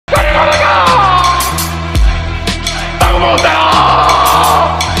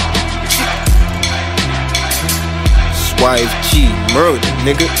Murder,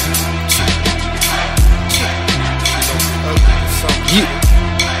 nigga. Yeah.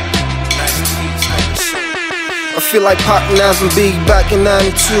 I feel like Pop Nas and Big back in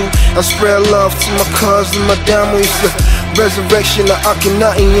 '92. I spread love to my cousin, my diamonds. Resurrection of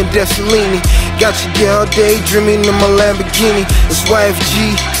Akhenaten and Desolini. Got your girl daydreaming in my Lamborghini. It's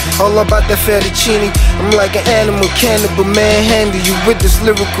YFG, all about that fettuccine. I'm like an animal cannibal, manhandle you with this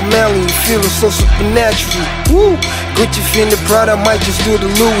lyrical melody. You feeling so supernatural. Woo! Gucci feeling proud, I might just do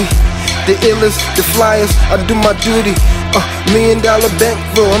the Louis. The illest, the flyers, I do my duty. $1 million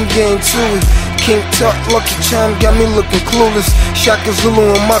bankroll, I'm getting to it. King Tut, Lucky Charm, got me looking clueless. Shaka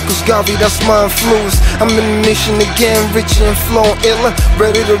Zulu and Marcus Garvey, that's my influence. I'm in the mission again, richer and flowing iller.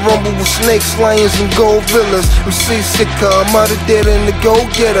 Ready to rumble with snakes, lions, and gorillas. I'm seasicker, I'm out of data and the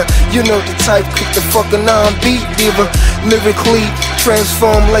go-getter. You know the type, quick to fucking beat diva. Lyrically,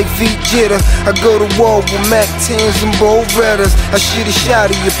 transform like V-Jitter. I go to war with Mac 10s and bold redders. I shoot a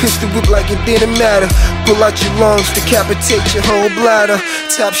shot of your pistol whip like it didn't matter. Pull out your lungs, decapitate your whole bladder.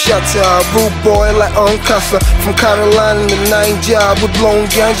 Top shot to a rude boy like Uncassa. From Carolina to 9 job with blown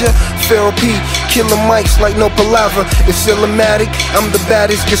ganja. Pharaoh P, killer mics like no palaver. It's Illmatic, I'm the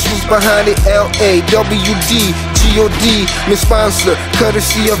baddest. Guess who's behind it? LAWD, GOD, my sponsor,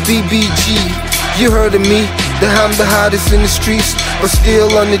 courtesy of BBG. You heard of me, that I'm the hottest in the streets, but still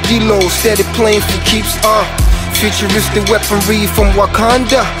on the D-Low, steady playing for keeps. Futuristic weaponry from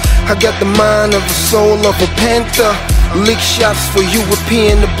Wakanda. I got the mind of a soul of a panther. Lick shots for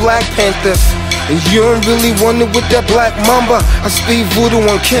European, the Black Panthers. And you don't really wonder with that black mamba. I speed voodoo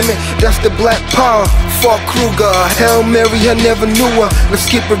on Kemet, that's the black power. Fuck Kruger, Hail Mary, I never knew her. Let's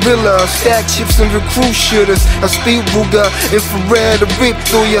skip a Rilla, stack chips and recruit shooters. I speed Ruger, infrared to rip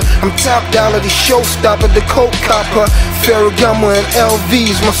through ya. I'm top dollar, the showstopper, the coke copper. Pharaoh and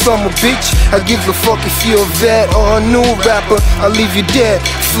LV's my summer bitch. I give a fuck if you're a vet or a new rapper. I leave you dead,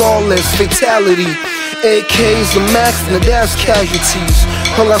 flawless, fatality. AKs and max, now that's casualties.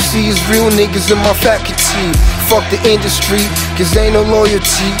 All I see is real niggas in my faculty. Fuck the industry, cause ain't no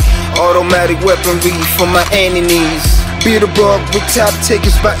loyalty. Automatic weaponry for my enemies. Buildaberg with top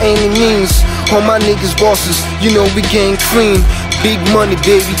takers by any means. All my niggas bosses, you know we gang clean. Big money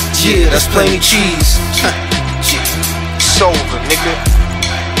baby, yeah, that's plenty cheese. It's over, nigga.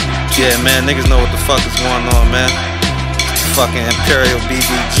 Yeah man, niggas know what the fuck is going on, man. Fucking Imperial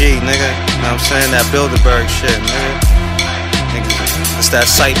BBG, nigga. You know what I'm saying? That Buildaberg shit, nigga. Niggas, it's that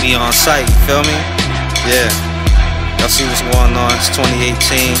sight be on sight, you feel me? Yeah. Y'all see what's going on? It's 2018,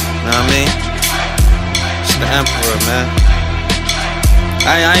 you know what I mean? It's the Emperor, man.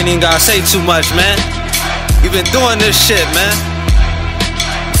 I ain't even gotta say too much, man. We been doing this shit, man.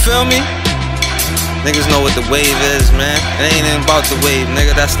 You feel me? Niggas know what the wave is, man. It ain't even about the wave,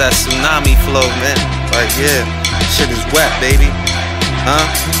 nigga. That's that tsunami flow, man. Like, yeah. Shit is wet, baby. Huh?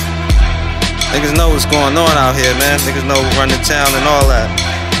 Niggas know what's going on out here, man. Niggas know who run the town and all that.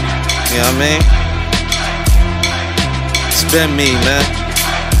 You know what I mean? It's been me, man.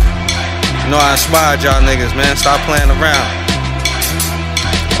 You know I inspired y'all niggas, man. Stop playing around.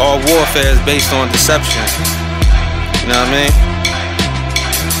 All warfare is based on deception. You know what I mean?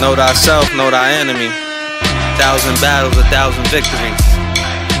 Know thyself, know thy enemy. 1,000 battles, 1,000 victories.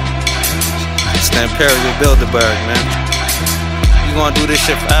 It's the Imperial Buildaberg, man. We gonna do this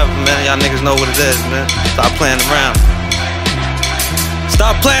shit forever, man. Y'all niggas know what it is, man. Stop playing around.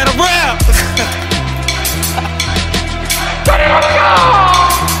 Stop playing around!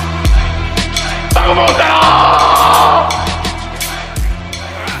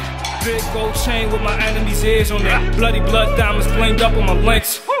 Big gold chain with my enemy's ears on it. Bloody blood diamonds blamed up on my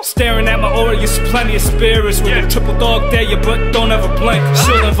links. Staring at my aura, you're plenty of spirits. With a triple dog there, your butt don't ever blink.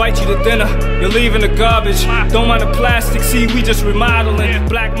 She'll invite you to dinner, you're leaving the garbage. Don't mind the plastic, see we just remodeling.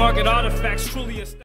 Black market artifacts, truly a